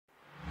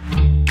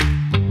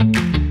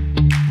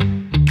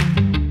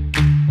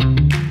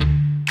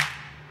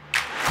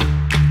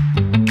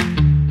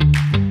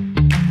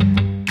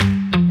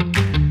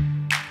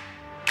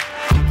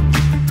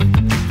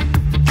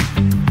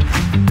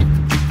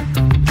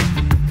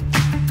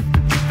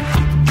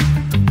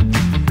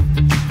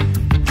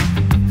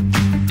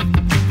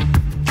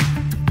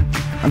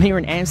I'm here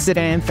in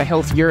Amsterdam for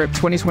Health Europe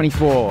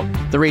 2024,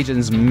 the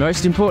region's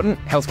most important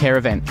healthcare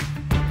event.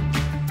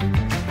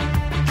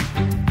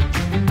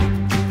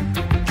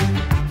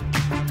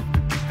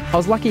 I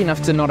was lucky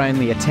enough to not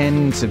only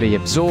attend, to be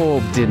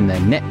absorbed in the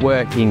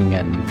networking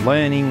and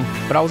learning,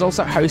 but I was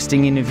also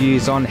hosting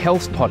interviews on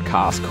Health's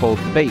podcast called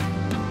The Beat,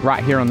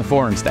 right here on the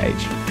forum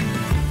stage.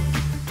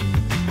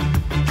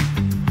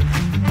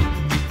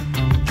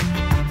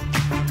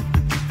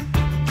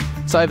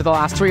 So over the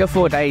last 3 or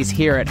 4 days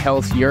here at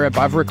Health Europe,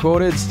 I've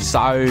recorded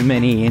so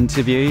many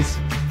interviews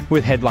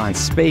with headline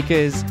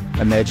speakers,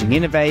 emerging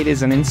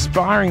innovators and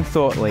inspiring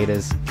thought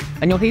leaders.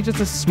 And you'll hear just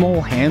a small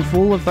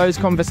handful of those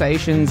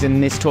conversations in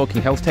this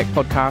Talking HealthTech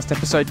podcast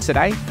episode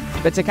today.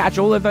 But to catch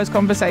all of those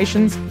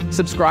conversations,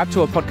 subscribe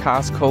to a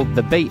podcast called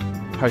The Beat,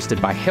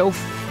 hosted by Health,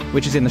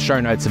 which is in the show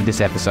notes of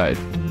this episode.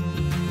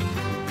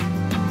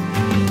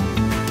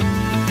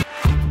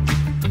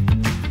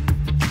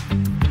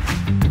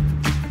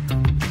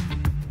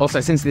 Also,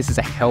 since this is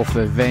a health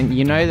event,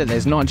 you know that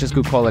there's not just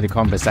good quality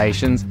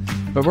conversations,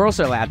 but we're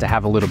also allowed to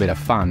have a little bit of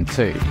fun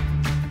too.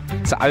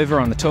 So over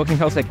on the Talking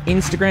HealthTech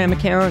Instagram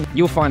account,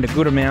 you'll find a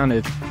good amount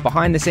of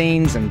behind the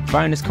scenes and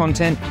bonus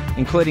content,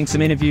 including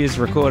some interviews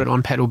recorded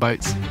on pedal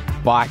boats,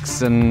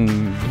 bikes, and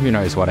who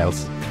knows what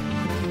else.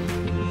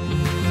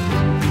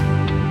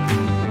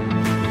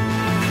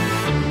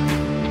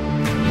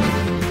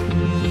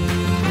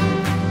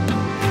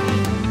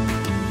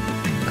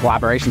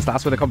 Collaboration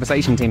starts with a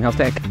conversation, Team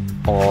HealthTech.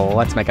 Oh,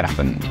 let's make it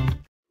happen.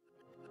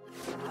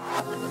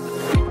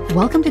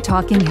 Welcome to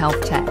Talking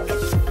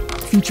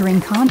HealthTech, featuring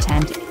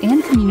content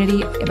and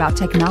community about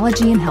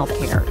technology and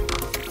healthcare.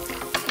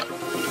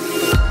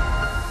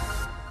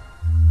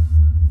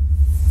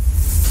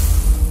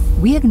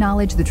 We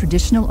acknowledge the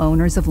traditional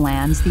owners of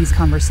lands these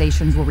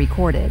conversations were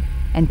recorded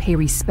and pay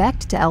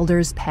respect to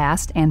elders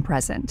past and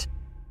present.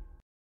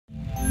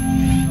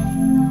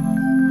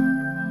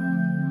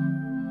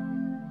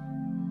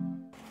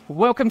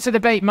 Welcome to The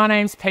Beat. My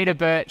name's Peter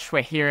Birch.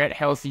 We're here at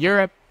Health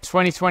Europe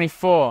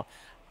 2024.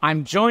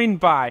 I'm joined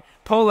by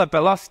Paula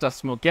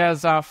Bellostas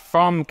Muguerza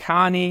from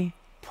Kearney.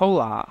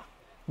 Paula,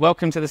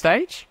 welcome to the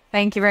stage.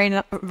 Thank you very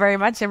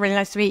much. Really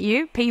nice to meet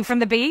you. Pete from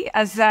The Beat,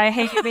 as I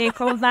hate you being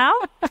called now.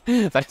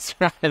 That's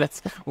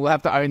right. We'll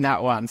have to own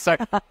that one. So,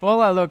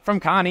 Paula, look, from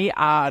Kearney,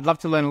 I'd love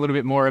to learn a little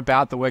bit more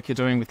about the work you're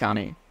doing with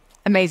Kearney.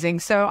 Amazing.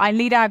 So I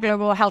lead our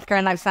global healthcare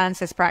and life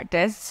sciences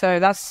practice. So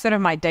that's sort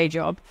of my day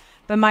job.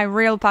 But my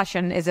real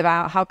passion is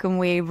about how can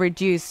we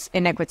reduce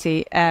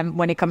inequity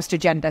when it comes to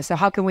gender. So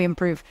how can we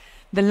improve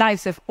the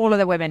lives of all of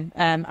the women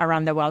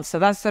around the world. So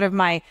that's sort of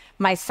my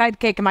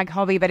sidekick and my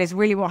hobby, but it's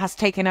really what has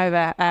taken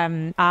over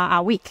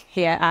our week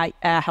here at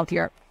Health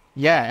Europe.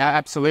 Yeah,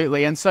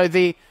 absolutely. And so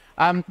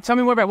tell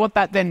me more about what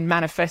that then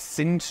manifests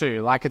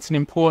into. Like, it's an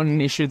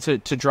important issue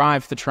to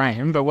drive the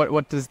train, but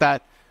what does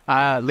that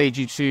lead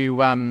you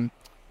to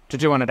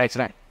do on a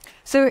day-to-day?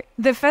 So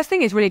the first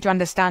thing is really to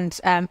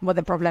understand what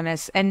the problem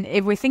is. And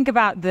if we think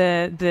about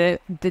the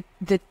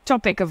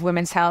topic of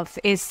women's health,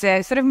 is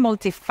sort of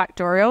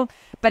multifactorial,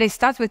 but it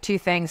starts with two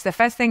things. The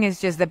first thing is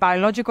just the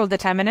biological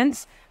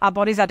determinants. Our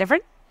bodies are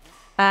different.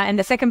 And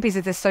the second piece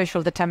is the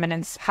social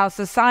determinants. How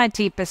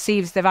society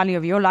perceives the value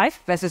of your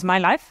life versus my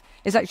life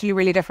is actually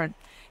really different.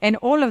 And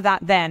all of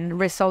that then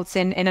results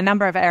in a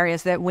number of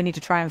areas that we need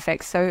to try and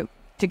fix. So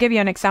to give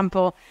you an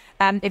example,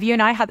 if you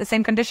and I had the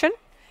same condition,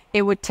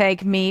 it would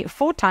take me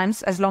 4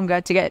 times as longer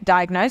to get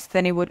diagnosed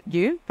than it would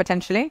you,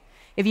 potentially.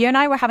 If you and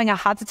I were having a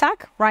heart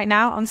attack right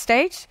now on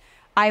stage,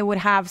 I would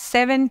have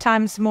 7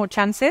 times more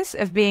chances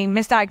of being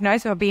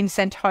misdiagnosed or being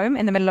sent home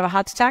in the middle of a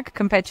heart attack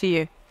compared to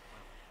you,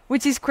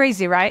 which is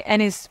crazy, right?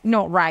 And is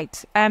not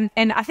right. And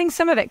I think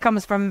some of it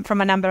comes from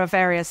a number of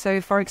areas.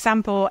 So, for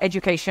example,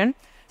 education.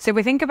 So if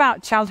we think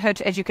about childhood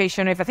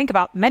education, if I think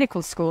about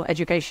medical school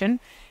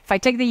education, if I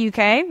take the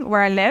UK,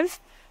 where I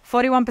live,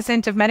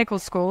 41% of medical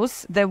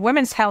schools, the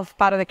women's health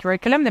part of the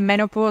curriculum, the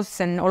menopause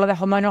and all of the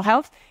hormonal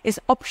health, is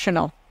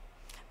optional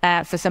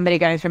for somebody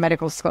going through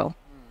medical school.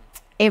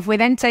 If we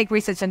then take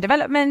research and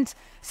development,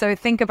 so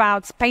think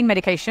about pain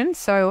medication.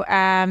 So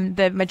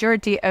the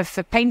majority of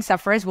pain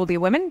sufferers will be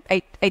women,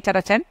 8 out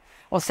of 10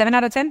 or 7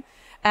 out of 10.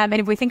 And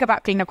if we think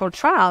about clinical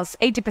trials,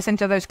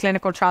 80% of those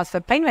clinical trials for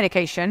pain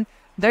medication,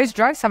 those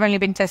drugs have only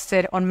been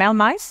tested on male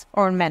mice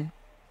or on men.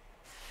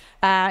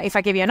 If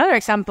I give you another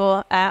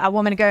example, a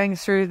woman going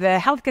through the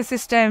healthcare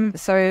system,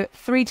 so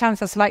 3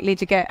 times as likely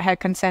to get her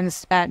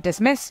consents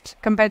dismissed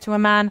compared to a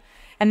man.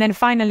 And then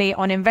finally,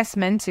 on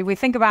investment, if we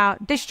think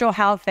about digital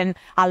health and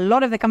a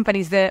lot of the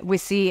companies that we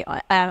see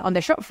on the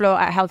shop floor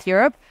at Health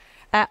Europe,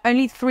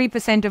 only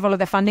 3% of all of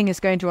the funding is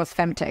going towards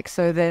femtech,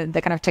 so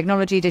the kind of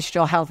technology,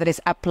 digital health that is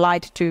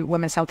applied to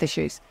women's health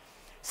issues.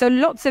 So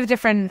lots of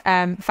different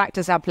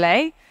factors at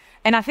play.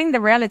 And I think the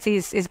reality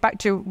is back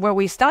to where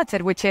we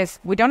started, which is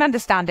we don't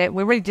understand it.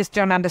 We really just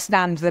don't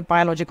understand the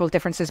biological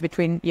differences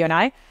between you and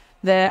I.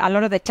 A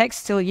lot of the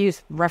texts still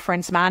use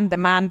reference man, the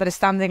man that is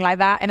standing like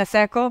that in a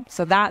circle.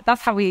 So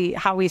that's how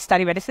we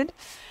study medicine.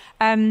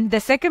 The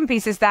second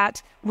piece is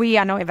that we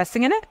are not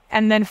investing in it.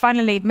 And then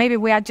finally, maybe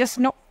we are just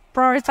not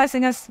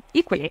prioritizing us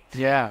equally.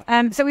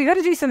 Yeah. So we got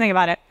to do something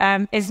about it.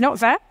 It's not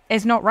fair.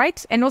 It's not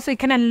right. And also it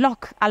can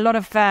unlock a lot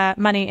of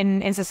money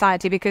in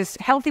society, because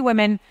healthy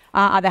women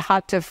are at the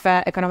heart of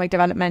economic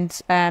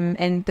development.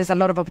 And there's a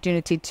lot of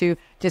opportunity to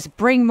just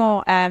bring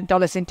more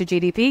dollars into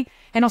GDP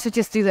and also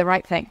just do the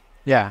right thing.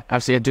 Yeah,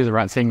 absolutely. Do the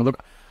right thing.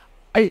 Look,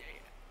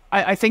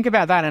 I think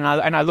about that,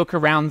 and I look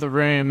around the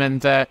room,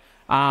 and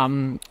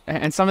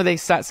some of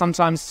these stats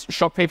sometimes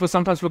shock people.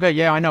 Sometimes we'll go,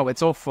 yeah, I know,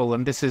 it's awful,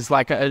 and this is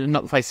like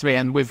not the place to be.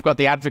 And we've got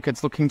the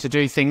advocates looking to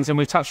do things, and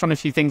we've touched on a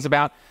few things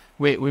about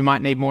we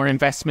might need more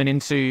investment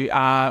into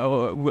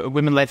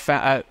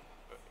women-led,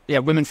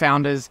 women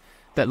founders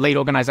that lead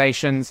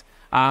organisations.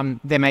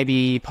 There may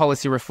be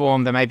policy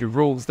reform, there may be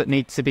rules that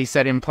need to be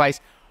set in place.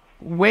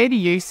 Where do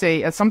you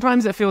see?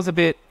 Sometimes it feels a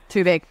bit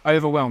too big,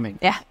 overwhelming.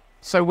 Yeah.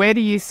 So where do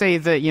you see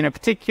that,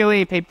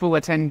 particularly people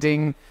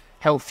attending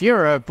Health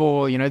Europe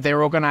or,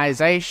 their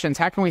organisations,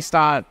 how can we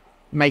start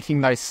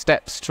making those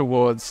steps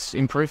towards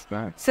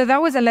improvement? So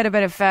that was a little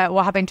bit of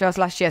what happened to us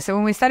last year. So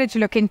when we started to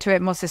look into it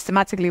more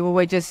systematically, we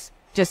were just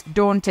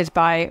daunted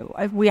by,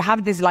 we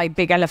have this like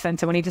big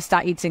elephant and we need to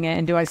start eating it.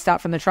 And do I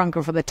start from the trunk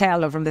or from the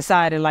tail or from the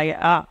side? And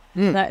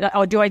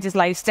or do I just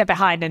like step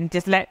behind and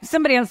just let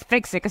somebody else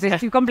fix it because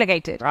it's too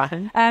complicated? Right.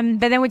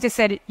 But then we just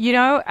said,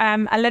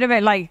 a little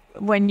bit like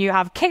when you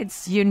have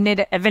kids, you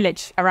need a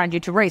village around you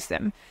to raise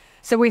them.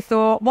 So we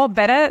thought, what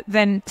better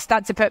than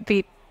start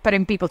to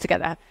putting people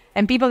together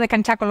and people that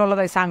can tackle all of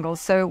those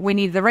angles. So we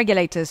need the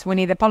regulators, we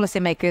need the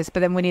policymakers, but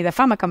then we need the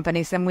pharma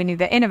companies, and we need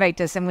the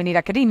innovators, and we need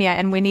academia,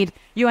 and we need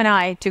you and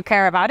I to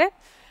care about it.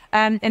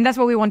 And that's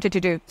what we wanted to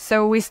do.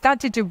 So we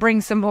started to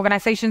bring some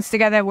organizations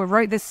together. We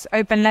wrote this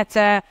open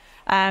letter.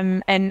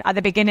 And at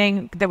the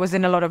beginning, there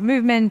wasn't a lot of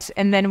movement.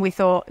 And then we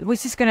thought, we're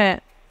just going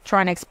to try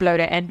and explode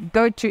it and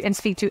go to and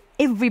speak to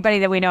everybody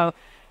that we know.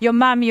 Your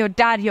mum, your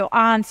dad, your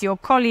aunts, your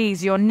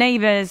colleagues, your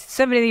neighbors,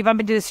 somebody that you bump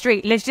into the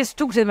street. Let's just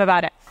talk to them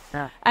about it.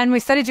 Yeah. And we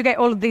started to get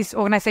all of these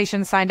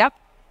organizations signed up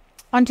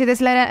onto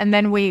this letter. And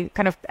then we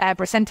kind of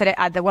presented it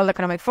at the World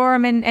Economic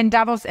Forum in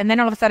Davos. And then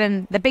all of a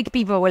sudden, the big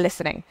people were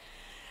listening.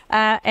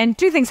 And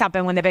two things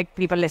happen when the big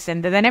people listen.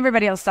 Then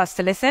everybody else starts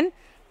to listen.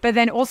 But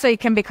then also it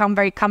can become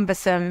very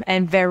cumbersome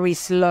and very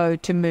slow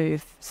to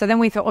move. So then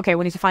we thought, okay,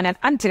 we need to find an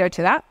antidote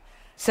to that.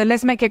 So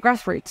let's make it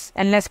grassroots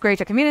and let's create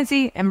a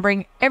community and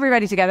bring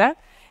everybody together.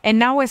 And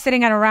now we're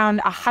sitting at around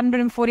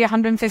 140,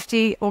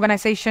 150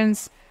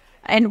 organizations,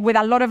 and with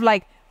a lot of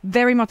like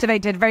very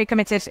motivated, very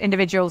committed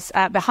individuals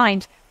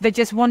behind that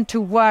just want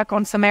to work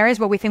on some areas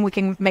where we think we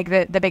can make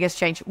the biggest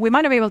change. We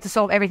might not be able to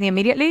solve everything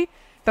immediately,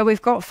 but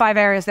we've got 5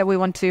 areas that we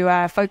want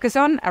to focus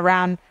on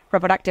around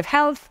reproductive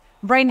health,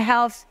 brain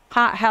health,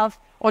 heart health,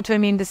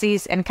 autoimmune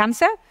disease, and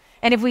cancer.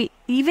 And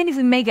even if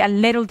we make a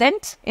little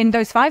dent in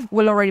those 5,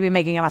 we'll already be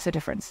making a massive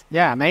difference.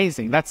 Yeah,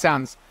 amazing. That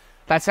sounds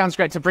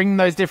great, to bring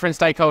those different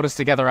stakeholders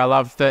together. I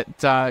love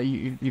that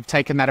you've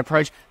taken that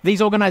approach.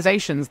 These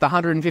organizations, the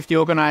 150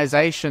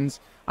 organizations,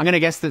 I'm going to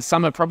guess that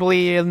some are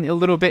probably a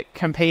little bit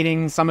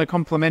competing, some are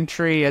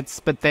complementary,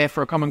 but they're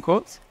for a common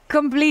cause?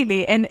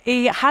 Completely. And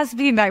it has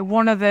been like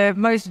one of the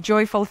most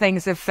joyful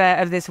things of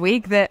this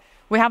week that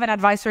we have an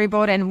advisory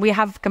board and we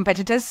have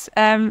competitors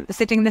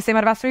sitting in the same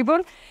advisory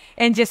board,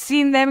 and just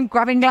seeing them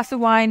grabbing a glass of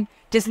wine,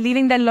 just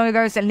leaving their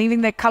logos and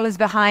leaving their colors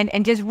behind,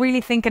 and just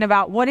really thinking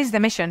about what is the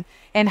mission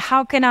and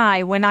how can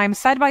I, when I'm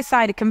side by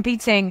side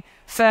competing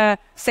for,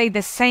 say,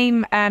 the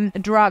same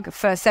drug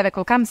for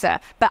cervical cancer,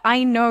 but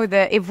I know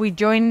that if we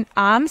join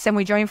arms and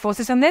we join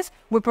forces on this,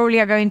 we probably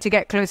are going to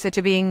get closer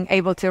to being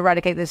able to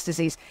eradicate this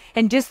disease.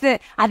 And just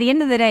that at the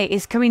end of the day,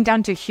 it's coming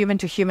down to human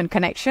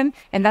connection,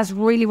 and that's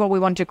really what we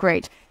want to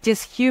create.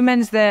 Just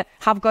humans that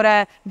have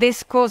got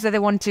this cause that they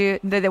want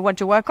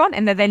to work on,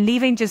 and that they're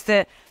leaving just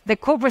the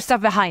corporate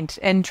stuff behind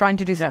and trying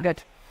to do something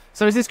good.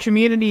 So is this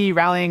community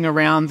rallying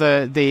around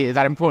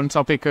that important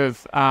topic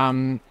of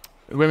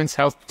women's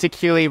health,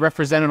 particularly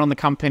represented on the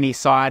company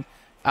side?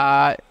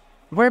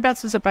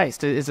 Whereabouts is it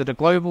based? Is it a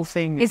global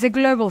thing? It's a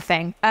global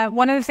thing.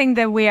 One of the things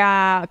that we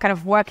are kind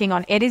of working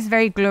on, it is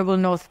very global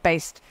north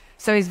based.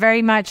 So it's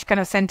very much kind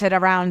of centered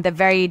around the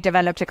very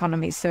developed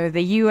economies. So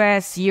the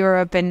US,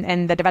 Europe,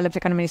 and the developed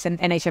economies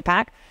in Asia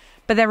Pac.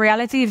 But the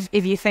reality is,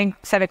 if you think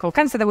cervical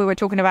cancer that we were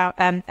talking about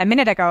a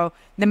minute ago,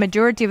 the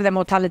majority of the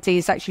mortality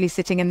is actually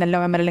sitting in the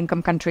lower middle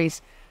income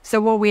countries. So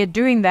what we are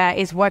doing there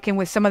is working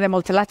with some of the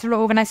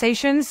multilateral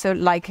organizations, so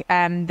like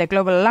the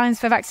Global Alliance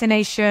for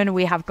Vaccination,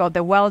 we have got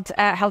the World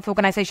Health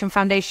Organization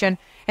Foundation,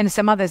 and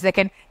some others that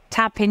can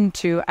tap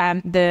into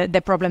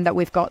the problem that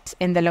we've got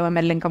in the lower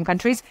middle income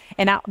countries,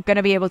 and are going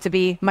to be able to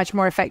be much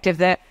more effective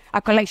than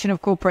a collection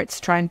of corporates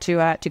trying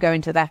to go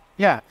into there.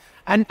 Yeah.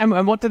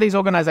 And what do these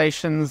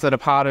organizations that are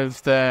part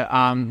of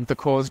the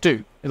cause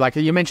do? Like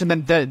you mentioned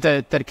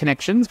the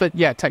connections, but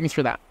yeah, take me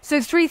through that. So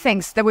 3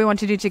 things that we want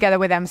to do together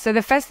with them. So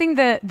the first thing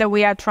that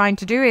we are trying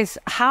to do is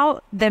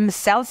how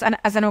themselves and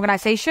as an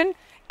organization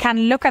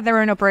can look at their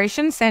own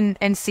operations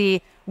and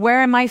see,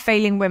 where am I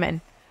failing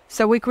women?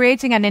 So we're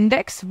creating an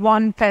index,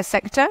 one per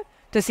sector,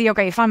 to see,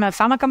 okay, if I'm a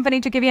pharma company,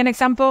 to give you an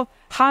example,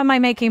 how am I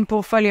making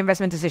portfolio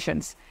investment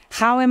decisions?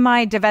 How am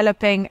I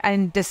developing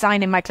and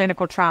designing my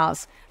clinical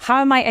trials?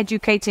 How am I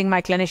educating my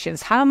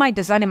clinicians? How am I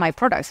designing my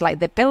products, like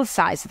the pill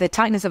size, the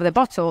tightness of the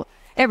bottle,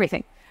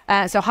 everything?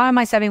 So how am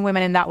I serving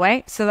women in that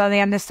way so that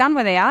they understand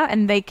where they are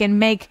and they can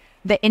make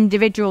the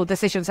individual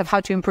decisions of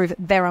how to improve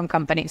their own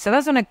company? So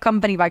that's on a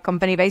company by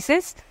company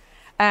basis.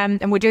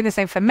 And we're doing the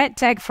same for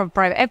medtech, for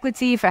private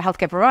equity, for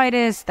healthcare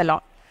providers, the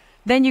lot.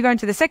 Then you go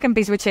into the second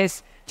piece, which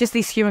is just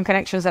these human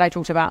connections that I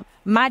talked about.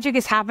 Magic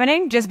is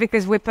happening just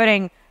because we're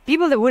putting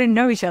people that wouldn't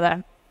know each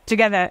other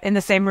together in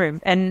the same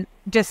room. And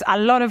just a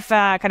lot of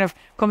kind of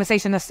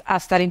conversations are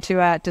starting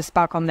to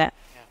spark on that.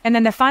 Yeah. And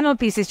then the final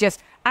piece is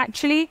just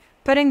actually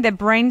putting their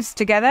brains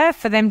together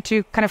for them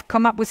to kind of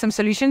come up with some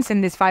solutions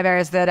in these 5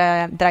 areas that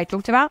I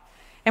talked about.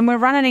 And we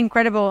ran an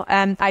incredible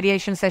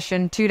ideation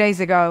session 2 days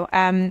ago.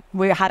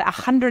 We had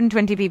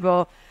 120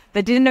 people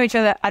that didn't know each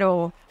other at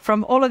all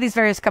from all of these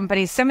various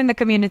companies, some in the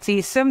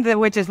community, some that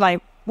were just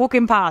like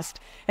walking past.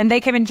 And they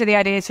came into the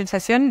ideation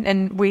session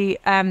and we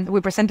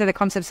presented the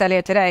concepts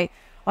earlier today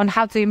on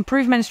how to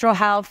improve menstrual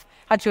health,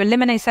 how to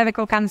eliminate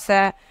cervical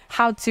cancer,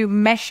 how to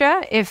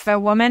measure if a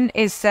woman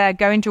is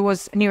going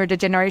towards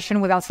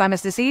neurodegeneration with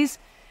Alzheimer's disease,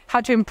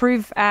 how to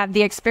improve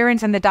the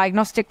experience and the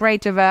diagnostic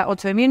rate of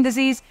autoimmune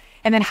disease,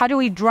 and then how do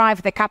we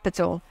drive the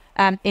capital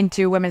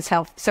into women's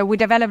health. So we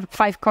developed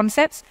 5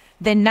 concepts.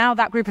 Then now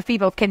that group of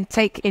people can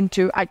take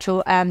into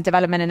actual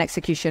development and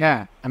execution.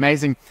 Yeah,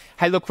 amazing.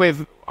 Hey, look, we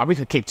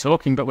could keep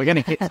talking, but we're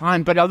going to hit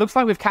time. But it looks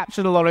like we've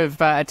captured a lot of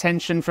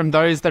attention from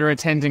those that are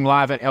attending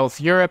live at Health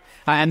Europe.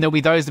 And there'll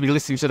be those that will be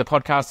listening to the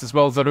podcast as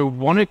well that will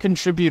want to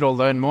contribute or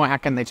learn more. How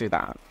can they do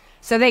that?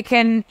 So they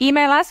can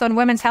email us on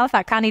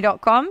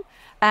womenshealth@kearney.com,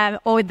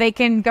 or they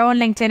can go on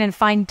LinkedIn and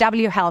find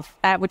W Health,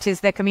 which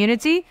is their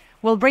community.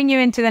 We'll bring you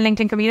into the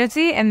LinkedIn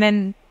community, and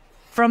then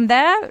from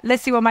there,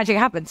 let's see what magic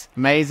happens.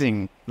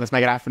 Amazing. Let's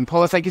make it happen.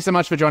 Paula, thank you so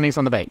much for joining us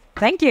on The Beat.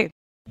 Thank you.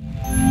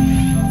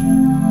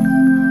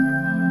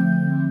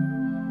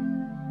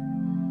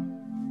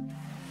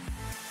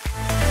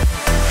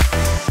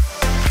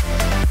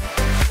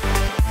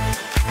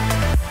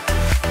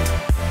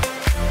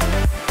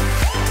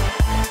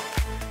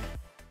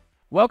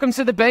 Welcome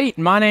to The Beat.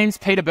 My name's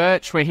Peter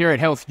Birch. We're here at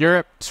Health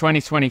Europe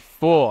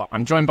 2024.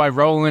 I'm joined by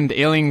Rowland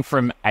Illing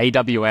from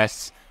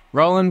AWS.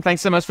 Rowland,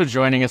 thanks so much for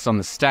joining us on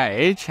the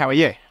stage. How are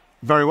you?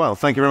 Very well.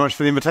 Thank you very much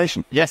for the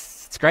invitation.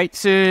 Yes, it's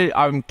great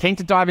I'm keen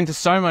to dive into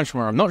so much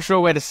more. I'm not sure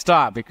where to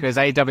start because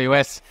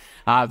AWS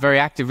are very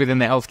active within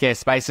the healthcare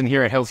space and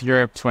here at Health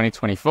Europe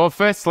 2024.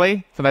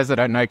 Firstly, for those that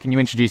don't know, can you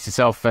introduce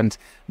yourself and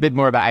a bit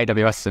more about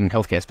AWS and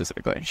healthcare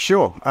specifically?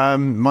 Sure.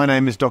 My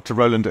name is Dr.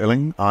 Rowland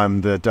Illing.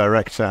 I'm the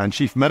Director and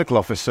Chief Medical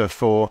Officer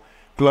for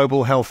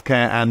Global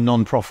Healthcare and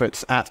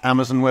Non-Profits at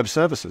Amazon Web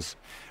Services.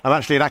 I'm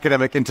actually an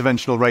academic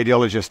interventional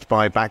radiologist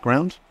by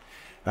background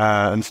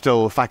and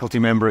still a faculty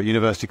member at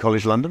University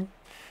College London.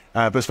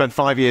 But spent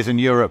 5 years in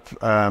Europe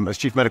as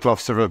Chief Medical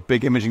Officer of a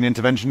big imaging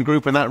intervention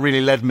group, and that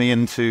really led me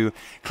into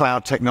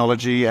cloud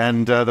technology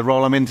and the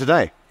role I'm in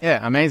today. Yeah,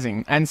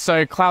 amazing. And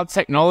so cloud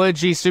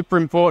technology, super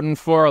important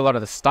for a lot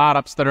of the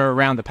startups that are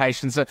around the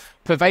patients,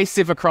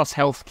 pervasive across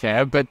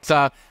healthcare. But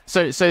so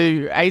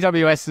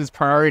AWS's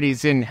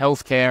priorities in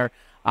healthcare,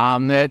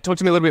 talk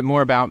to me a little bit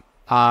more about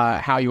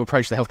how you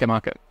approach the healthcare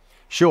market.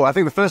 Sure. I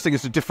think the first thing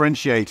is to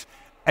differentiate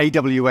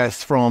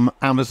AWS from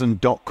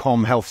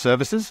Amazon.com health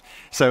services.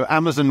 So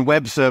Amazon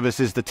Web Services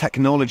is the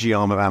technology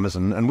arm of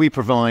Amazon, and we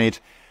provide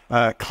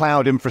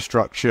cloud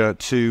infrastructure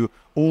to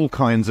all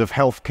kinds of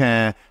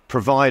healthcare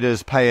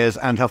providers, payers,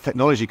 and health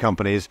technology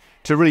companies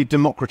to really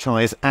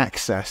democratize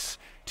access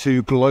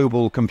to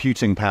global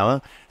computing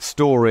power,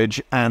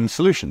 storage, and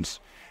solutions.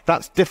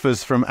 That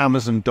differs from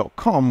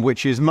Amazon.com,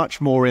 which is much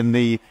more in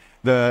the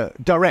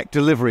direct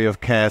delivery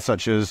of care,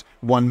 such as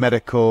One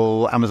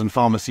Medical, Amazon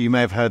Pharmacy. You may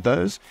have heard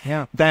those.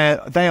 Yeah.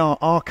 They are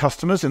our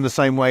customers in the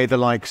same way the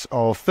likes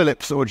of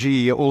Philips or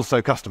GE are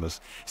also customers.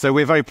 So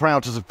we're very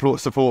proud to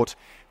support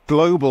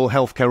global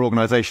healthcare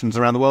organizations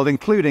around the world,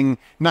 including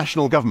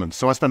national governments.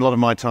 So I spend a lot of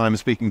my time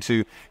speaking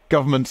to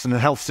governments and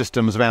health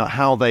systems about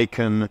how they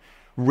can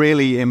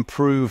really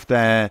improve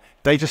their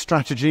data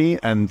strategy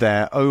and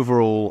their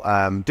overall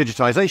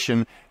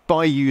digitization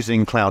by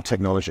using cloud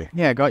technology.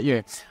 Yeah, got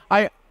you.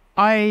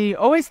 I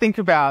always think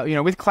about,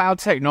 with cloud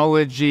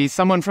technology,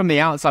 someone from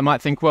the outside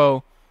might think,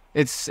 well,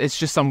 it's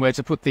just somewhere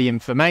to put the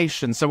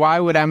information. So why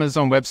would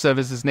Amazon Web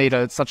Services need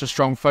such a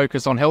strong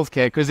focus on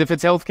healthcare? Because if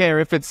it's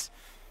healthcare, if it's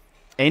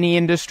any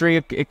industry,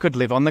 it could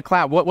live on the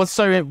cloud. What's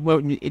so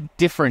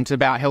different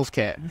about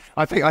healthcare?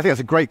 I think that's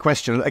a great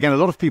question. Again, a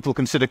lot of people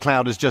consider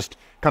cloud as just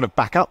kind of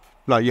backup.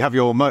 Like you have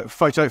your you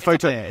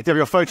have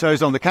your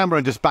photos on the camera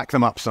and just back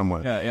them up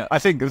somewhere. Yeah. I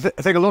think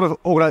a lot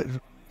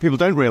of people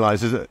don't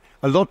realize is that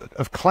a lot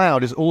of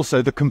cloud is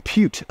also the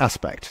compute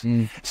aspect.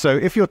 So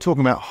if you're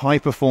talking about high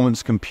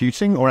performance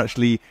computing or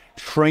actually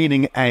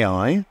training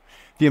AI,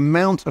 the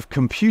amount of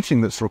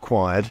computing that's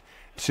required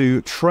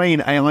to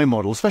train AI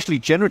models, especially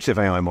generative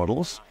AI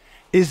models,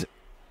 is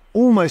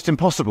almost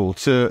impossible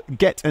to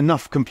get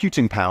enough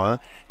computing power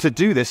to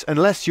do this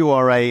unless you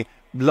are a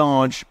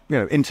large,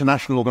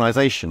 international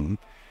organization.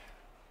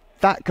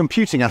 that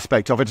computing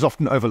aspect of it is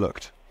often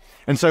overlooked.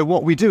 And so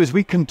what we do is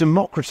we can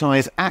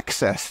democratize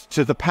access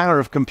to the power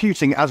of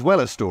computing as well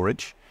as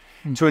storage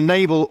to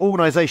enable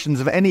organizations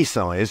of any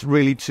size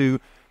really to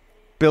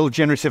build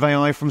generative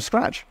AI from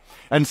scratch.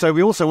 And so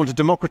we also want to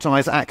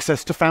democratize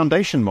access to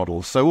foundation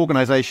models. So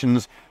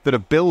organizations that are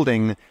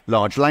building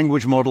large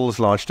language models,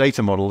 large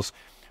data models,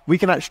 we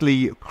can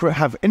actually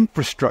have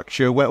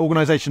infrastructure where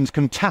organizations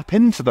can tap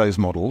into those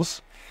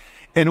models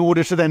in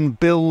order to then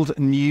build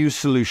new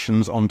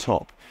solutions on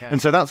top. Yeah.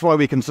 And so that's why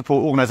we can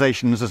support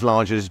organizations as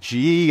large as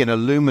GE and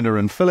Illumina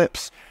and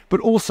Philips,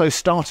 but also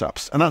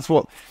startups. And that's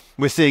what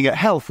we're seeing at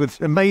Health with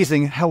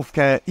amazing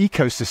healthcare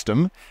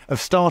ecosystem of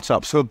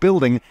startups who are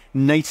building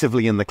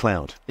natively in the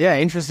cloud. Yeah,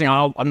 interesting.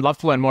 I'd love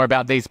to learn more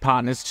about these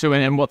partners too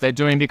and what they're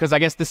doing, because I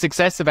guess the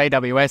success of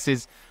AWS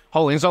is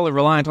wholly and solely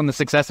reliant on the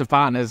success of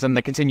partners and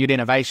the continued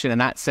innovation in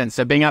that sense.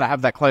 So being able to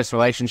have that close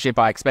relationship,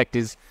 I expect,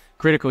 is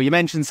critical. You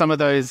mentioned some of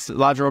those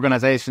larger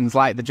organizations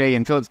like the GE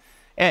and Philips.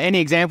 Any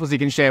examples you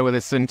can share with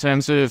us in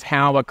terms of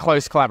how a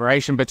close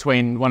collaboration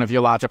between one of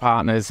your larger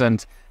partners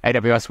and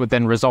AWS would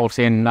then result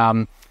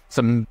in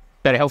some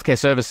better healthcare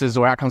services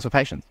or outcomes for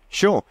patients?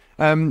 Sure.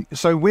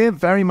 So we're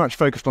very much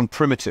focused on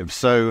primitives.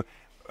 So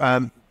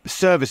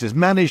services,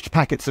 managed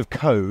packets of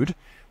code,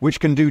 which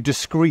can do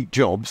discrete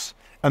jobs,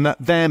 and that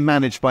they're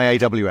managed by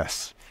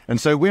AWS. And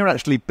so we're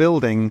actually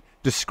building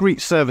discrete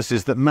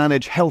services that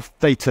manage health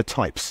data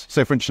types.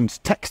 So for instance,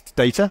 text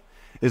data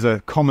is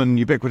a common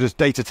ubiquitous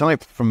data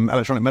type from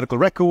electronic medical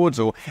records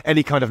or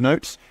any kind of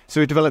notes.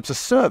 So it develops a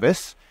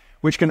service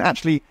which can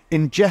actually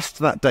ingest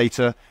that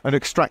data and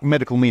extract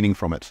medical meaning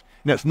from it.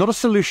 Now, it's not a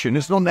solution.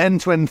 It's not an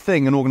end-to-end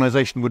thing an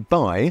organization would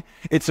buy.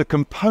 It's a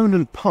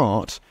component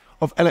part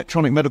of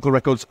electronic medical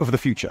records of the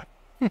future.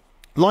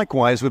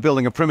 Likewise, we're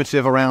building a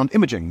primitive around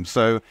imaging.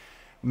 So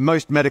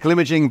most medical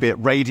imaging, be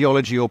it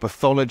radiology or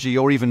pathology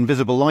or even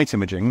visible light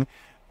imaging,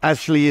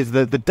 actually is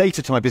the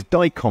data type is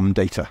DICOM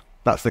data.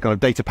 That's the kind of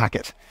data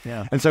packet.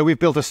 Yeah. And so we've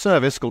built a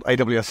service called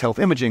AWS Health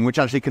Imaging, which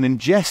actually can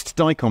ingest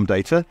DICOM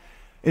data,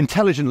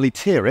 intelligently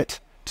tier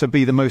it to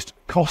be the most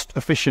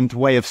cost-efficient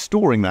way of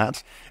storing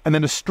that, and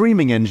then a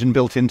streaming engine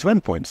built into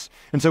endpoints.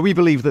 And so we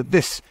believe that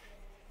this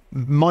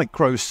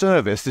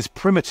microservice, this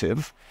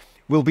primitive,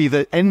 will be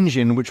the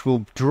engine which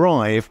will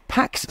drive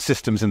PACS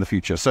systems in the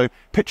future. So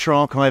picture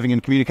archiving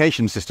and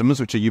communication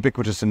systems, which are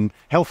ubiquitous in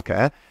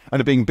healthcare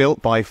and are being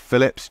built by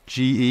Philips,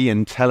 GE,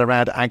 and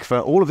Telerad,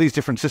 Agfa, all of these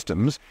different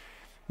systems.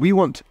 We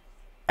want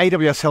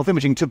AWS Health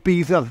Imaging to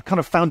be the kind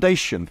of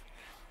foundation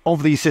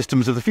of these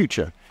systems of the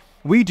future.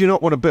 We do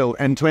not want to build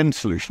end-to-end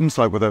solutions,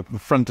 like with a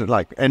front,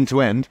 like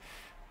end-to-end,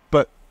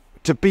 but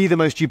to be the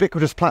most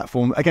ubiquitous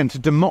platform, again, to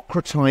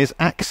democratize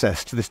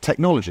access to this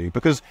technology,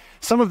 because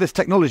some of this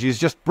technology is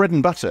just bread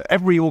and butter.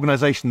 Every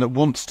organization that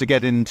wants to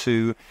get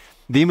into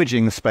the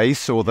imaging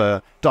space or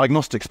the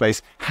diagnostic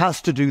space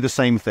has to do the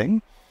same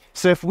thing.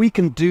 So if we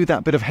can do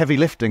that bit of heavy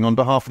lifting on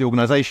behalf of the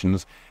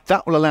organizations,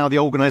 that will allow the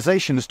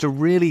organizations to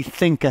really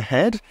think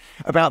ahead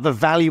about the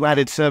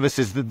value-added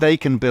services that they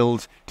can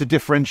build to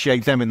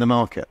differentiate them in the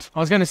market.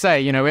 I was going to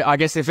say, I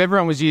guess if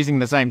everyone was using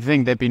the same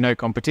thing, there'd be no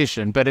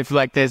competition. But if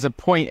there's a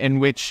point in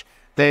which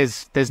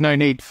there's no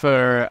need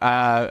for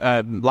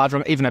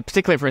larger, even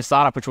particularly for a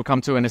startup, which we'll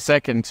come to in a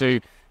second,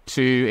 to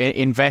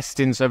invest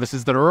in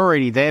services that are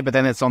already there, but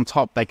then it's on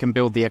top, they can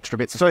build the extra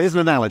bits. So here's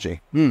an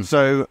analogy.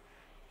 So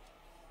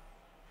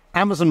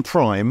Amazon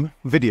Prime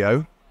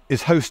Video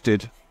is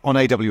hosted on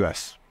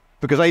AWS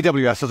because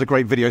AWS has a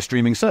great video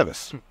streaming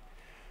service.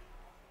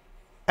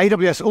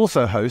 AWS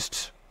also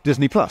hosts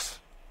Disney Plus.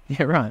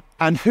 Yeah, right.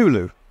 And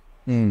Hulu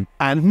and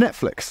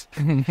Netflix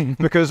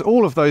because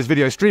all of those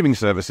video streaming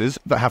services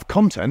that have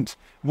content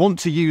want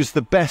to use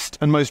the best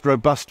and most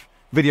robust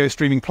video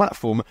streaming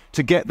platform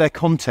to get their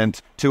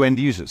content to end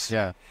users.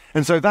 Yeah.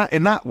 And so that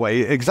in that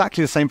way,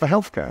 exactly the same for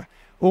healthcare.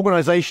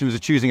 Organizations are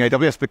choosing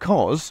AWS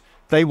because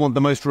they want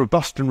the most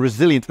robust and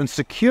resilient and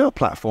secure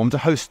platform to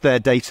host their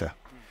data.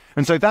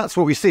 And so that's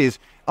what we see is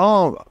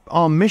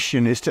our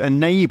mission is to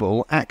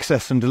enable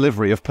access and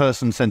delivery of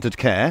person-centered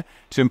care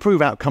to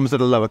improve outcomes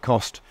at a lower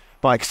cost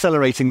by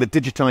accelerating the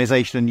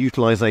digitization and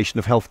utilization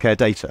of healthcare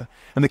data.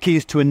 And the key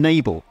is to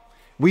enable.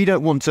 We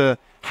don't want to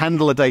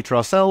handle the data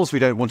ourselves. We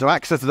don't want to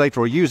access the data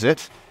or use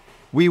it.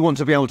 We want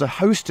to be able to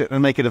host it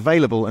and make it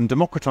available and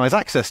democratize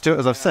access to it,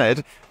 as I've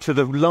said, to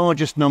the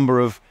largest number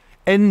of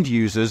end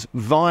users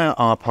via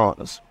our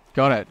partners.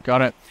 Got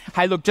it.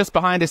 Hey, look, just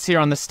behind us here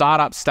on the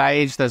startup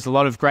stage, there's a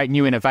lot of great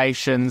new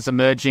innovations,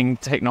 emerging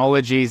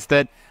technologies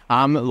that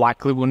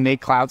likely will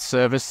need cloud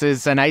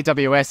services. And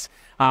AWS,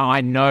 I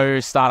know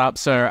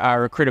startups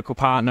are a critical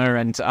partner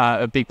and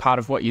a big part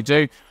of what you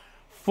do.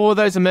 For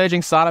those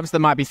emerging startups that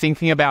might be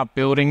thinking about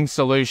building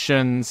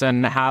solutions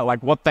and how,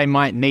 what they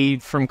might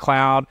need from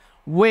cloud,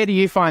 where do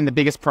you find the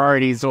biggest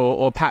priorities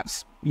or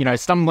perhaps,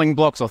 stumbling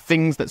blocks or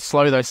things that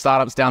slow those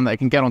startups down that they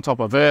can get on top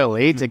of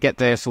early to get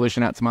their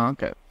solution out to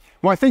market?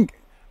 Well, I think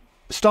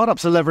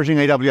startups are leveraging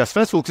AWS,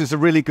 first of all, because it's a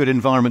really good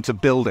environment to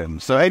build in.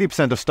 So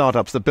 80% of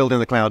startups that build in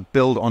the cloud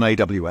build on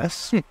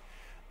AWS.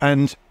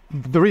 And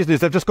the reason is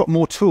they've just got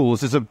more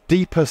tools. There's a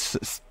deeper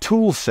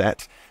tool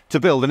set to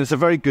build, and it's a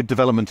very good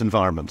development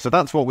environment. So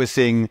that's what we're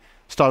seeing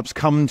startups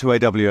come to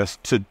AWS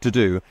to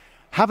do.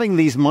 Having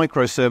these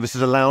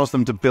microservices allows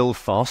them to build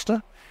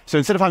faster. So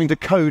instead of having to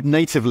code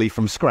natively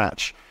from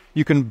scratch,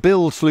 you can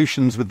build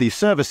solutions with these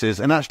services,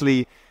 and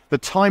actually the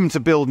time to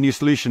build new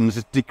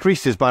solutions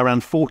decreases by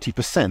around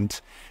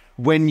 40%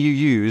 when you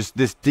use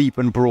this deep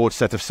and broad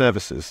set of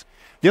services.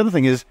 The other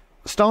thing is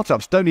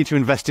startups don't need to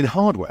invest in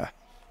hardware,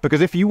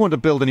 because if you want to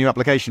build a new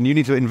application, you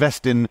need to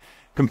invest in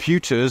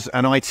computers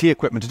and IT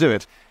equipment to do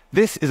it.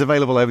 This is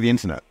available over the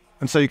internet.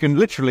 And so you can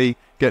literally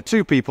get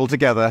two people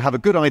together, have a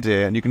good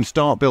idea, and you can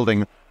start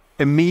building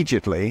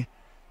immediately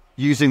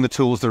using the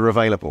tools that are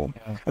available.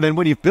 Yeah. And then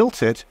when you've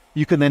built it,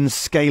 you can then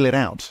scale it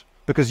out,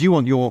 because you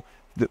want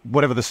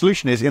whatever the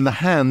solution is in the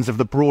hands of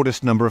the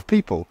broadest number of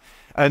people.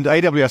 And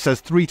AWS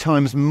has 3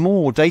 times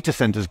more data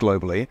centers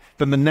globally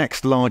than the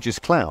next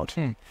largest cloud.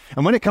 And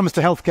when it comes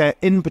to healthcare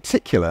in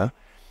particular,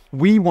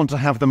 we want to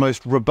have the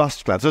most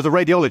robust cloud. So as a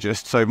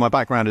radiologist, so my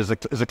background is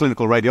as a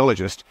clinical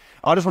radiologist,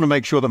 I just want to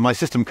make sure that my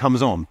system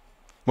comes on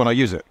when I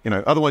use it.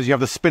 Otherwise you have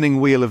the spinning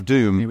wheel of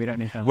doom. Yeah, we don't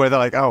need that. Where they're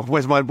like, oh,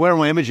 where are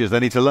my images? They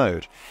need to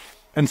load.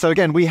 And so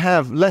again, we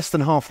have less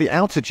than half the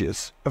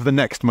outages of the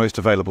next most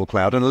available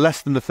cloud and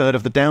less than a third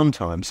of the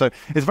downtime. So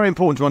it's very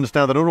important to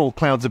understand that not all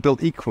clouds are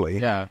built equally.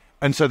 Yeah.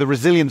 And so the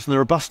resilience and the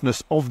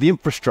robustness of the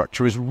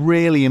infrastructure is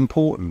really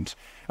important.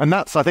 And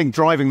that's, I think,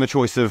 driving the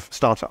choice of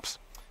startups.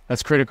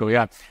 That's critical,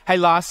 yeah. Hey,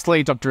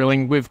 lastly, Dr.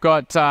 Rilling, we've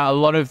got a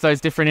lot of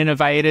those different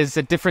innovators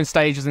at different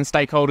stages and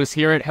stakeholders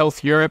here at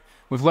Health Europe.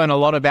 We've learned a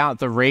lot about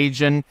the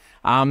region.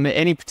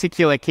 Any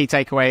particular key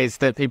takeaways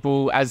that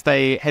people, as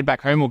they head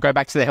back home or go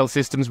back to their health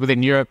systems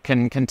within Europe,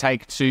 can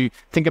take to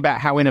think about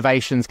how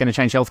innovation is going to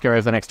change healthcare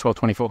over the next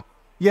 12-24?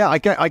 Yeah, I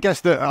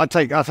guess that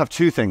I'd have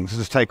 2 things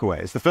as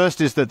takeaways. The first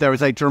is that there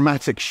is a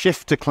dramatic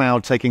shift to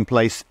cloud taking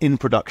place in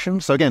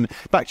production. So again,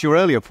 back to your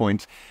earlier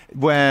point,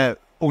 where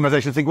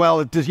organizations think,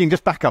 well, you can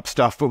just back up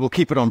stuff, but we'll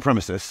keep it on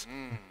premises.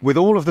 With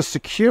all of the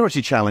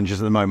security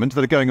challenges at the moment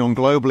that are going on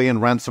globally and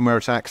ransomware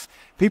attacks,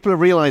 people are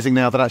realizing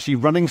now that actually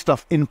running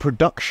stuff in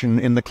production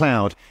in the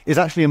cloud is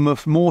actually a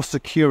much more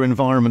secure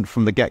environment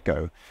from the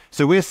get-go.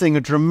 So we're seeing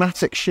a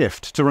dramatic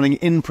shift to running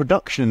in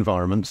production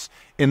environments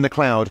in the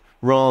cloud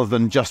rather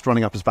than just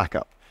running up as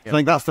backup. Yep. So I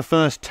think that's the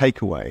first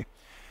takeaway.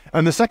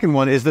 And the second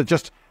one is that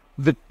just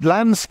the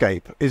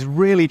landscape is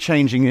really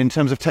changing in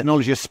terms of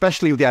technology,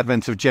 especially with the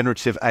advent of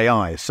generative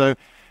AI. So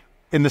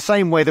in the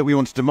same way that we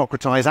want to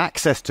democratize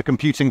access to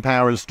computing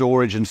power and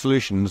storage and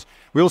solutions,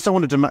 we also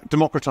want to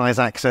democratize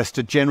access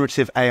to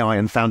generative AI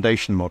and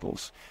foundation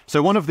models.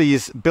 So one of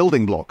these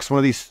building blocks, one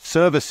of these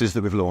services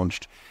that we've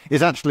launched,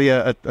 is actually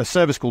a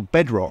service called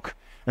Bedrock.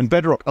 And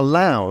Bedrock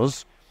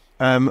allows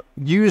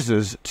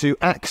users to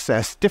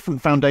access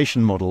different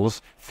foundation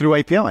models through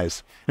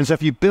APIs. And so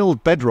if you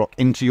build Bedrock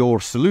into your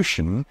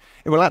solution,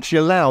 it will actually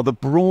allow the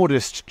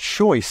broadest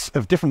choice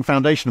of different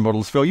foundation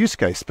models for your use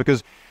case,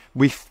 because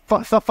we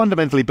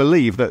fundamentally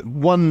believe that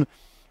one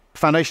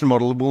foundation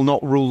model will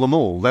not rule them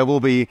all. There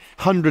will be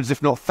hundreds,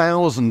 if not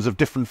thousands, of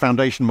different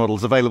foundation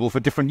models available for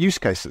different use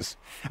cases.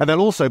 And they'll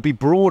also be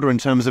broader in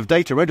terms of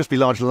data. It won't just be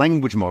large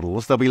language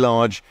models. There'll be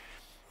large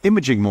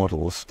imaging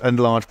models and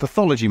large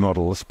pathology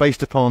models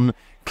based upon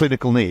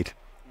clinical need.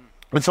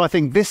 And so I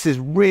think this is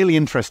really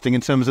interesting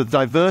in terms of the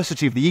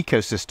diversity of the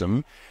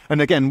ecosystem.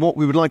 And again, what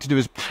we would like to do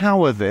is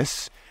power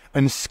this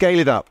and scale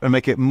it up and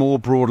make it more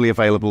broadly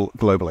available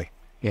globally.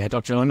 Yeah,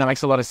 Dr. Rowland, that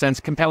makes a lot of sense.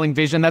 Compelling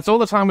vision. That's all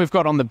the time we've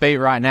got on the beat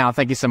right now.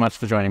 Thank you so much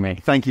for joining me.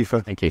 Thank you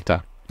for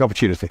the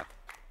opportunity.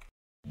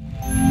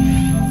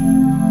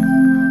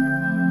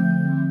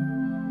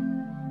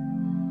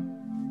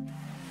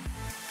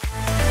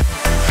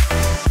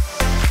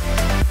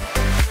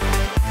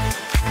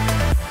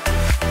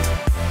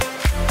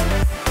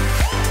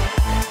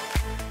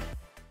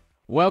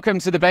 Welcome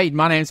to the beat.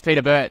 My name's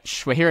Peter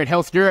Birch. We're here at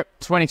Health Europe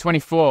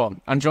 2024.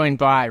 I'm joined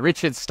by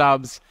Richard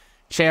Stubbs,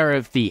 Chair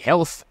of the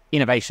Health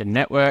Innovation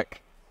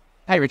Network.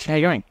 Hey, Richard, how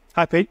you going?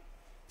 Hi, Pete.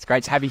 It's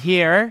great to have you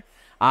here.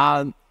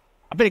 I've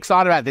been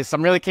excited about this.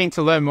 I'm really keen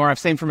to learn more. I've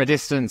seen from a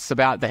distance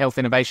about the Health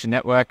Innovation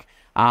Network.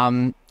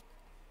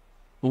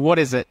 What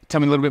is it?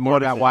 Tell me a little bit more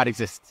about why it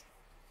exists.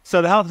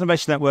 So the Health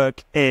Innovation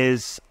Network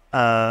is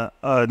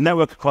a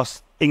network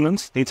across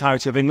England, the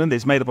entirety of England.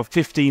 It's made up of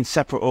 15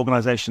 separate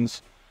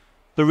organisations.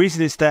 The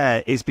reason it's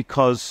there is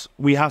because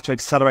we have to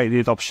accelerate the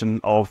adoption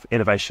of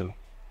innovation,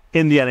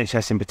 in the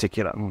NHS in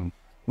particular.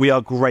 We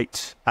are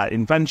great at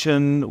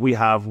invention. We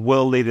have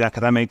world-leading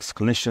academics,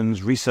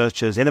 clinicians,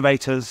 researchers,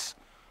 innovators,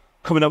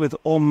 coming up with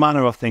all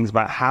manner of things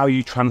about how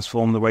you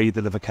transform the way you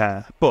deliver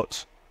care.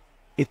 But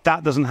if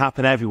that doesn't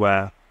happen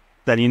everywhere,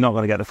 then you're not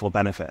going to get the full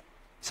benefit.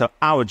 So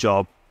our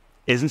job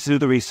isn't to do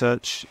the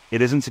research.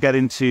 It isn't to get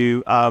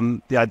into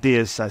the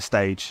ideas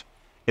stage.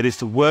 It is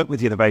to work with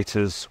the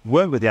innovators,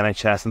 work with the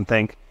NHS and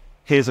think,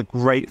 here's a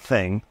great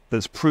thing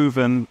that's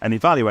proven and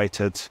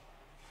evaluated.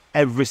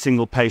 Every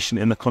single patient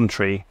in the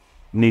country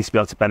needs to be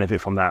able to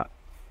benefit from that.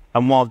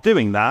 And while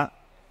doing that,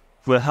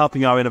 we're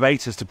helping our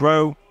innovators to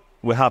grow,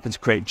 We're helping to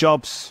create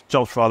jobs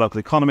for our local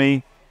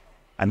economy,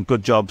 and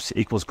good jobs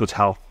equals good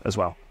health as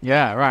well.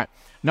 Yeah, right.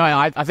 No,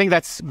 I think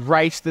that's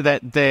great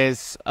that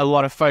there's a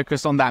lot of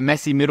focus on that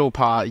messy middle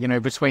part,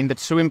 between the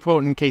two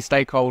important key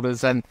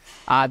stakeholders. And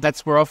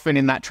that's where often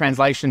in that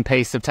translation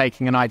piece of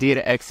taking an idea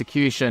to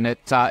execution, it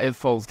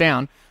falls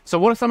down. So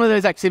what are some of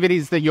those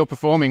activities that you're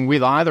performing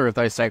with either of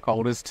those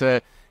stakeholders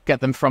to get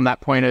them from that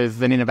point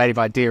of an innovative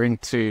idea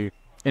into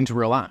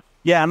real life?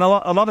 Yeah, and a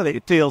lot of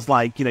it feels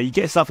like, you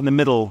get yourself in the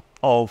middle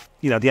of,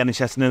 the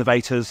NHS and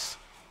Innovators.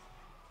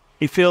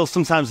 It feels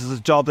sometimes as a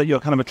job that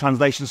you're kind of a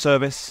translation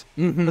service,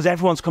 because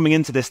everyone's coming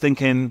into this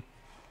thinking,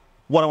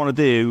 what I want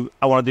to do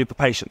for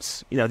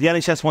patients. The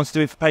NHS wants to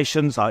do it for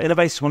patients, our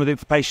innovators want to do it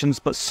for patients,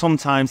 but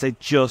sometimes they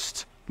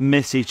just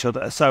miss each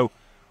other. So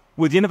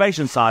with the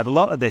innovation side, a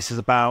lot of this is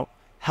about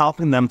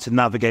helping them to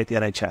navigate the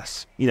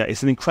NHS.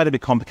 It's an incredibly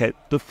complicated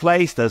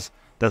place. There's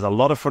a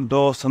lot of front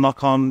doors to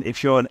knock on.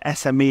 If you're an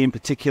SME in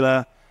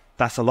particular,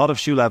 that's a lot of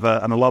shoe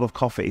leather and a lot of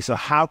coffee. So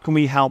how can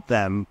we help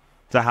them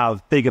to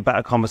have bigger,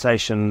 better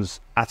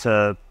conversations at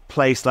a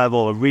place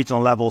level, a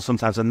regional level,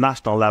 sometimes a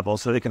national level,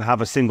 so they can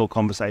have a single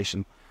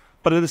conversation?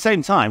 But at the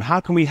same time, how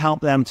can we help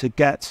them to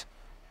get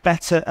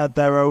better at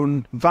their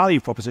own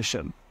value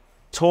proposition?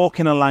 Talk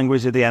in a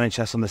language that the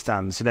NHS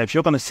understands. If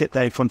you're going to sit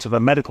there in front of a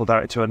medical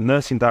director, a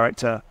nursing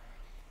director,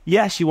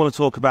 yes, you want to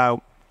talk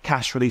about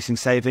cash releasing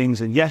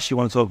savings, and yes, you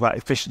want to talk about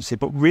efficiency,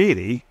 but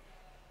really,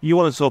 you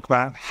want to talk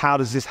about how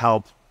does this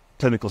help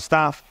clinical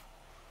staff?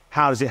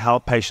 How does it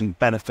help patient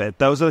benefit?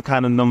 Those are the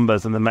kind of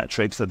numbers and the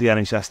metrics that the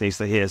NHS needs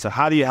to hear. So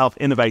how do you help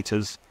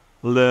innovators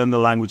learn the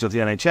language of the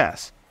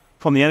NHS?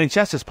 From the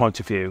NHS's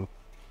point of view,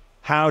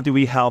 how do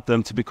we help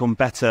them to become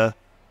better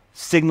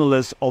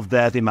signalers of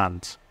their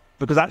demand?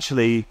 Because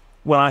actually,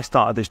 when I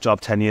started this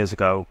job 10 years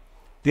ago,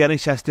 the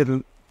NHS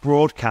didn't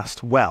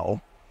broadcast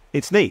well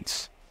its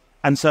needs.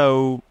 And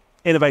so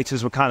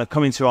innovators were kind of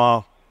coming to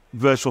our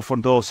virtual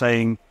front door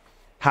saying,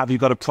 have you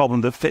got a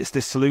problem that fits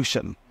this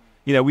solution?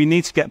 We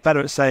need to get better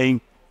at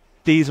saying,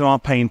 these are our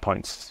pain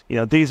points.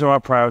 These are our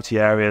priority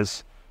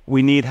areas.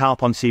 We need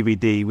help on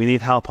CVD. We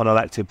need help on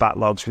elective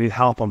backlogs. We need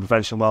help on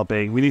prevention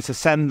well-being. We need to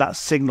send that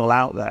signal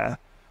out there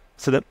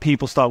so that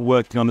people start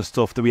working on the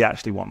stuff that we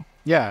actually want.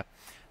 Yeah,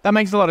 that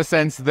makes a lot of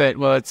sense that,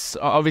 it's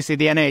obviously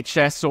the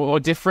NHS or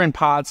different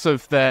parts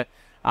of the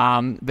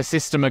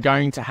system are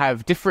going to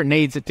have different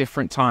needs at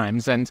different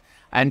times. And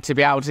to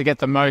be able to get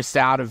the most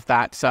out of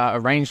that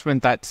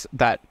arrangement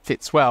that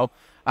fits well.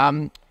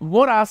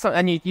 What are some,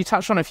 and you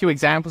touched on a few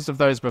examples of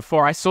those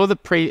before. I saw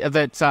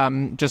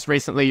that just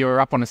recently you were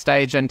up on a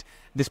stage, and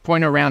this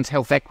point around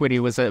health equity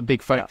was a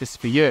big focus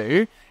for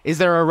you. Is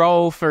there a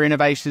role for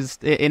innovators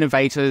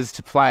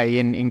to play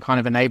in kind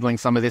of enabling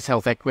some of this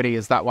health equity?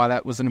 Is that why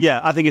that was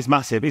Yeah, I think it's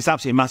massive. It's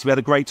absolutely massive. We had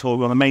a great talk. We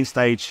were on the main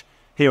stage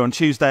here on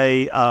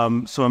Tuesday.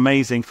 Some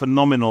amazing,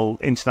 phenomenal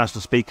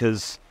international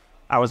speakers.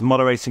 I was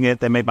moderating it.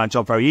 They made my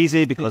job very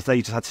easy because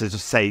they just had to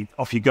just say,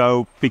 off you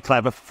go, be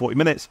clever for 40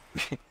 minutes.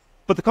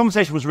 But the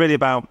conversation was really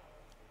about,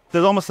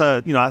 there's almost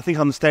I think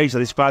on the stage they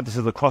described this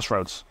as a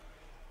crossroads.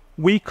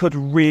 We could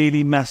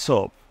really mess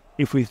up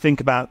if we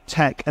think about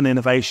tech and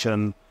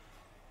innovation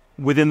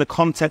within the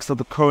context of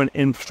the current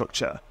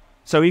infrastructure.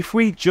 So if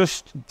we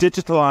just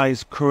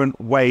digitalize current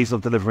ways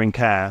of delivering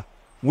care,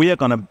 we are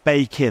going to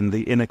bake in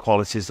the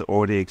inequalities that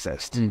already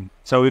exist.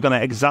 So we're going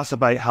to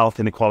exacerbate health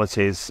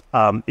inequalities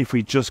if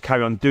we just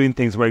carry on doing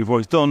things the way we've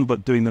always done,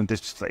 but doing them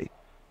digitally.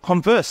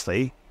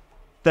 Conversely,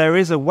 there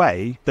is a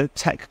way that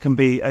tech can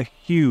be a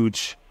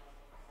huge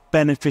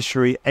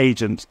beneficiary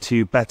agent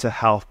to better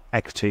health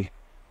equity.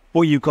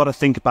 But you've got to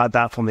think about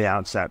that from the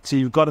outset. So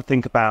you've got to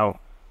think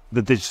about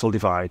the digital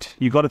divide.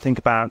 You've got to think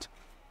about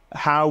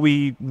how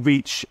we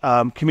reach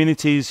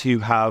communities who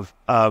have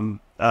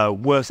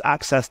worse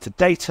access to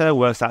data,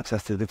 worse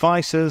access to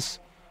devices,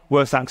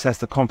 worse access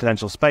to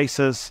confidential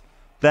spaces.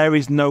 There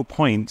is no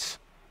point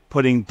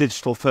putting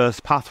digital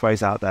first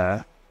pathways out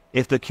there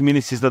if the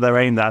communities that they're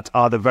aimed at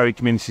are the very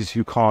communities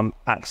who can't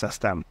access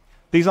them.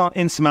 These aren't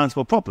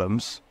insurmountable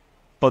problems,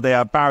 but they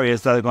are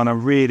barriers that are going to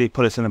really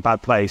put us in a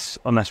bad place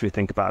unless we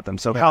think about them.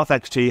 So health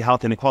equity,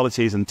 health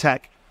inequalities and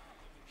tech,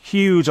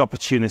 huge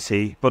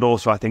opportunity, but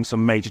also I think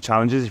some major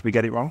challenges if we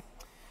get it wrong.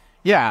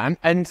 Yeah,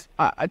 and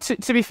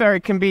to be fair,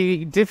 it can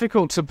be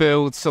difficult to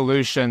build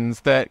solutions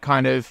that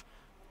kind of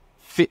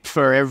fit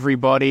for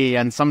everybody.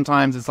 And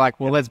sometimes it's like,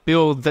 well, let's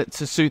build that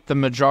to suit the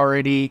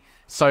majority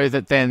so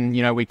that then,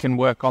 we can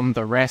work on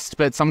the rest.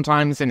 But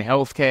sometimes in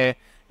healthcare,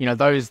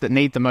 those that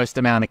need the most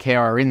amount of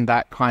care are in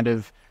that kind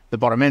of the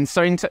bottom end.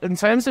 So in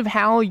terms of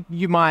how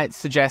you might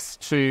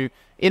suggest to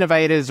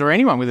innovators or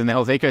anyone within the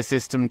health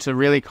ecosystem to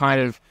really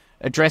kind of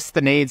address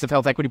the needs of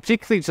health equity,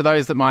 particularly to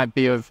those that might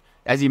be of,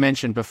 as you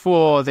mentioned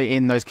before,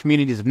 in those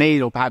communities of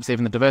need, or perhaps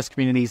even the diverse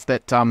communities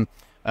that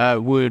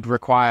would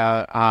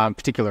require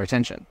particular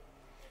attention.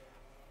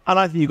 And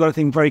I think you've got to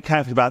think very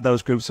carefully about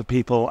those groups of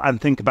people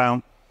and think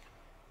about,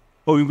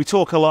 we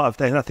talk a lot of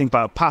things, I think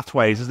about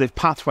pathways, as if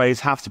pathways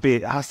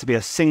it has to be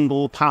a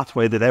single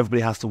pathway that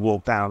everybody has to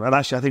walk down. And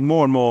actually, I think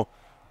more and more,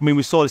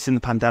 we saw this in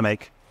the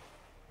pandemic,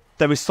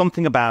 there is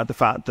something about the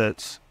fact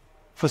that,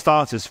 for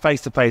starters,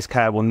 face-to-face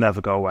care will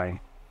never go away.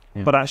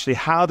 Yeah. But actually,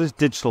 how does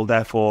digital,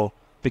 therefore,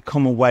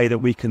 become a way that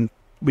we can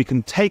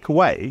take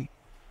away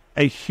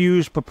a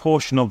huge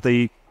proportion of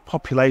the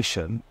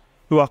population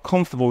who are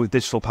comfortable with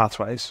digital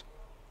pathways?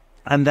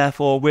 And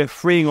therefore, we're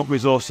freeing up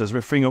resources.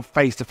 We're freeing up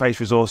face-to-face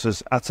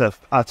resources at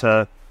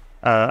a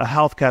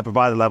healthcare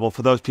provider level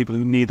for those people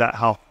who need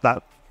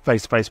that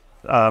face-to-face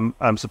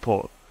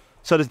support.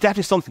 So there's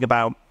definitely something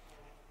about,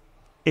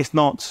 it's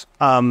not,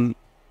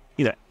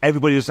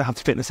 everybody doesn't have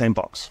to fit in the same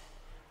box.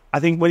 I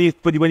think when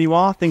you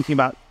are thinking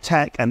about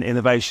tech and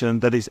innovation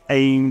that is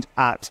aimed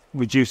at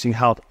reducing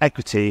health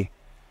equity,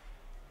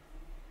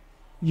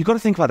 you've got to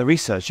think about the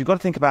research. You've got to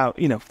think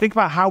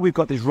about how we've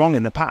got this wrong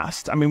in the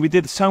past. I mean, we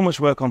did so much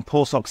work on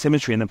pulse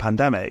oximetry in the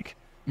pandemic,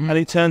 and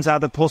it turns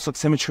out that pulse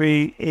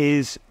oximetry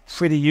is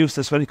pretty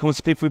useless when it comes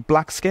to people with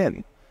black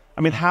skin.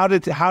 I mean, how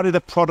did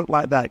a product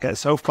like that get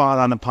so far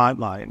down the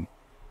pipeline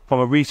from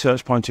a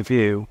research point of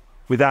view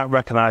without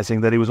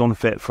recognizing that it was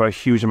unfit for a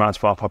huge amount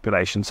of our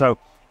population? So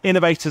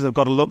innovators have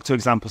got to look to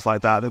examples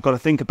like that. They've got to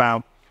think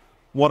about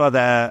what are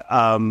their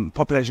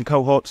population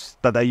cohorts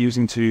that they're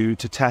using to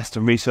test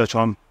and research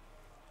on.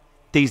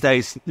 These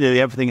days, nearly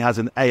everything has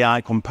an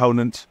AI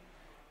component.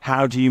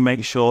 How do you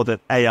make sure that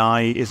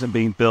AI isn't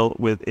being built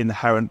with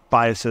inherent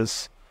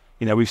biases?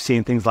 We've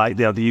seen things like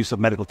the use of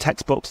medical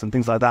textbooks and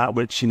things like that,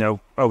 which,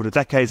 over the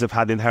decades have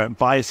had inherent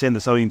bias in.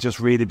 That's only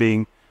just really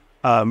being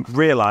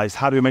realized.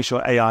 How do we make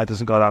sure AI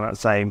doesn't go down that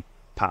same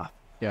path?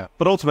 Yeah.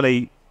 But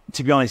ultimately,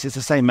 to be honest, it's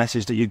the same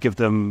message that you'd give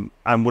them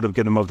and would have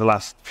given them over the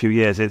last few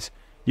years. It's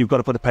you've got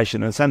to put the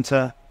patient in the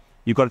center.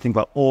 You've got to think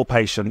about all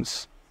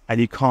patients. And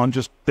you can't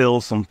just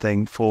build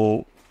something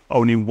for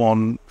only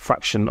one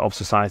fraction of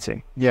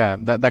society. Yeah,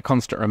 that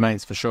constant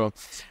remains for sure.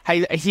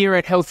 Hey, here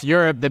at Health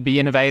Europe, there'd be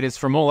innovators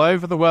from all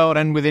over the world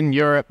and within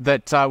Europe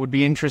that would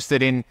be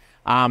interested in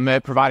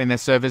providing their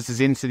services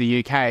into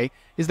the UK.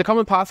 Is the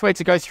common pathway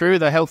to go through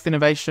the Health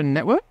Innovation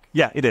Network?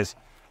 Yeah, it is.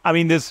 I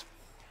mean,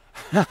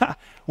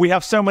 we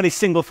have so many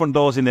single front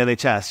doors in the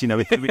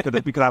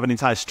NHS. We could have an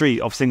entire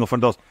street of single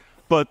front doors.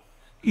 But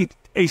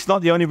it's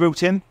not the only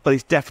route in, but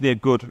it's definitely a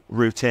good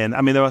route in.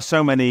 I mean, there are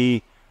so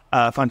many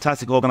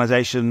fantastic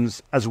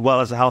organisations as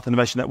well as the Health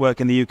Innovation Network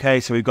in the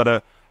UK. So we've got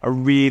a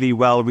really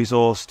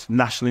well-resourced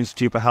National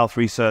Institute for Health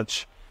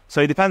Research.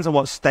 So it depends on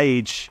what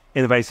stage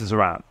innovators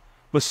are at.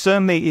 But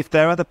certainly if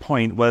they're at the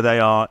point where they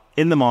are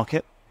in the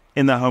market,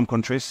 in their home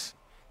countries,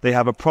 they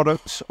have a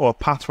product or a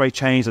pathway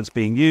change that's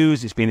being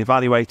used, it's being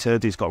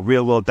evaluated, it's got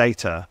real-world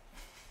data,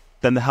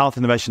 then the Health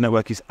Innovation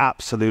Network is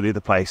absolutely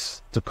the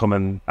place to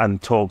come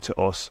and talk to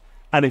us.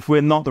 And if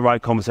we're not the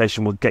right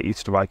conversation, we'll get you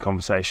to the right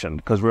conversation,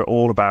 because we're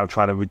all about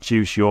trying to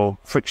reduce your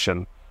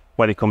friction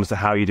when it comes to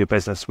how you do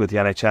business with the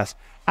NHS.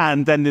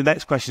 And then the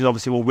next question is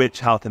obviously, well, which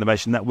Health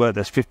Innovation Network?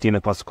 There's 15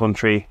 across the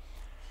country.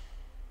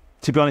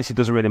 To be honest, it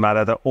doesn't really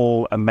matter. They're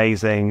all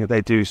amazing. They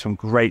do some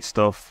great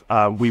stuff.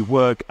 We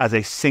work as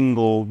a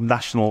single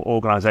national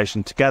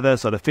organisation together.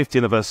 So the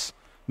 15 of us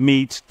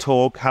meet,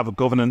 talk, have a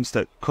governance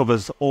that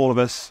covers all of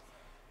us.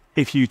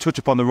 If you touch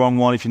upon the wrong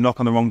one, if you knock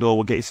on the wrong door,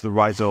 we'll get you to the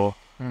right door.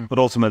 But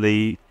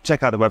ultimately,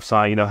 check out the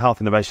website,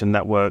 Health Innovation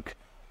Network.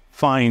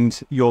 Find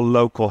your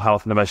local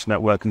Health Innovation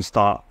Network and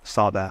start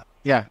there.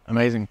 Yeah,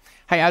 amazing.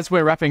 Hey, as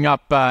we're wrapping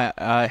up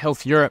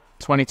Health Europe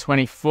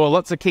 2024,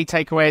 lots of key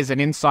takeaways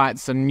and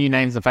insights and new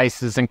names and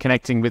faces and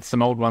connecting with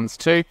some old ones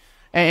too.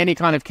 Any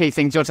kind of key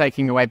things you're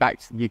taking away back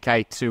to the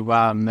UK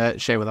to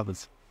share with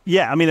others?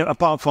 Yeah, I mean,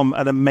 apart from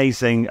an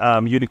amazing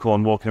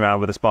unicorn walking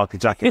around with a sparkly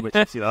jacket, which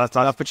that's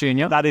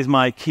Petunia. That is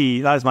my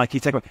key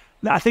takeaway.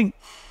 I think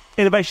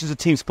innovation is a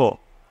team sport,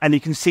 and you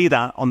can see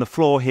that on the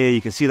floor here. You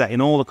can see that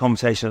in all the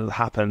conversation that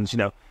happens.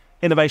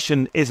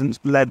 Innovation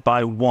isn't led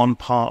by one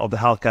part of the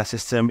healthcare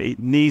system. It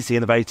needs the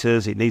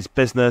innovators, it needs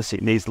business,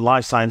 it needs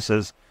life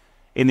sciences,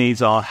 it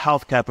needs our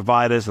healthcare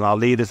providers and our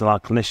leaders and our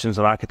clinicians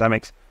and our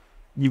academics.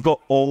 You've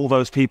got all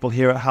those people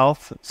here at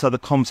Health, so the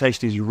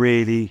conversation is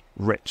really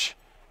rich.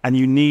 And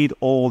you need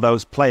all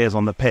those players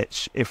on the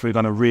pitch if we're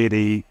going to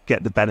really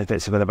get the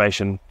benefits of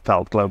innovation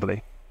felt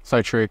globally.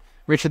 So true.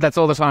 Richard, that's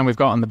all the time we've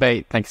got on the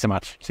beat. Thanks so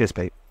much. Cheers,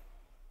 Pete.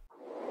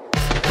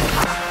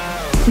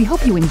 We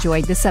hope you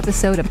enjoyed this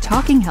episode of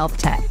Talking Health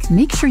Tech.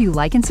 Make sure you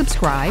like and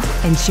subscribe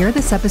and share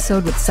this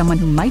episode with someone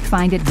who might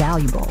find it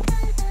valuable.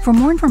 For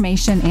more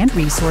information and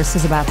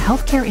resources about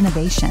healthcare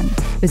innovation,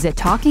 visit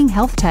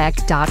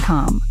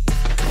talkinghealthtech.com.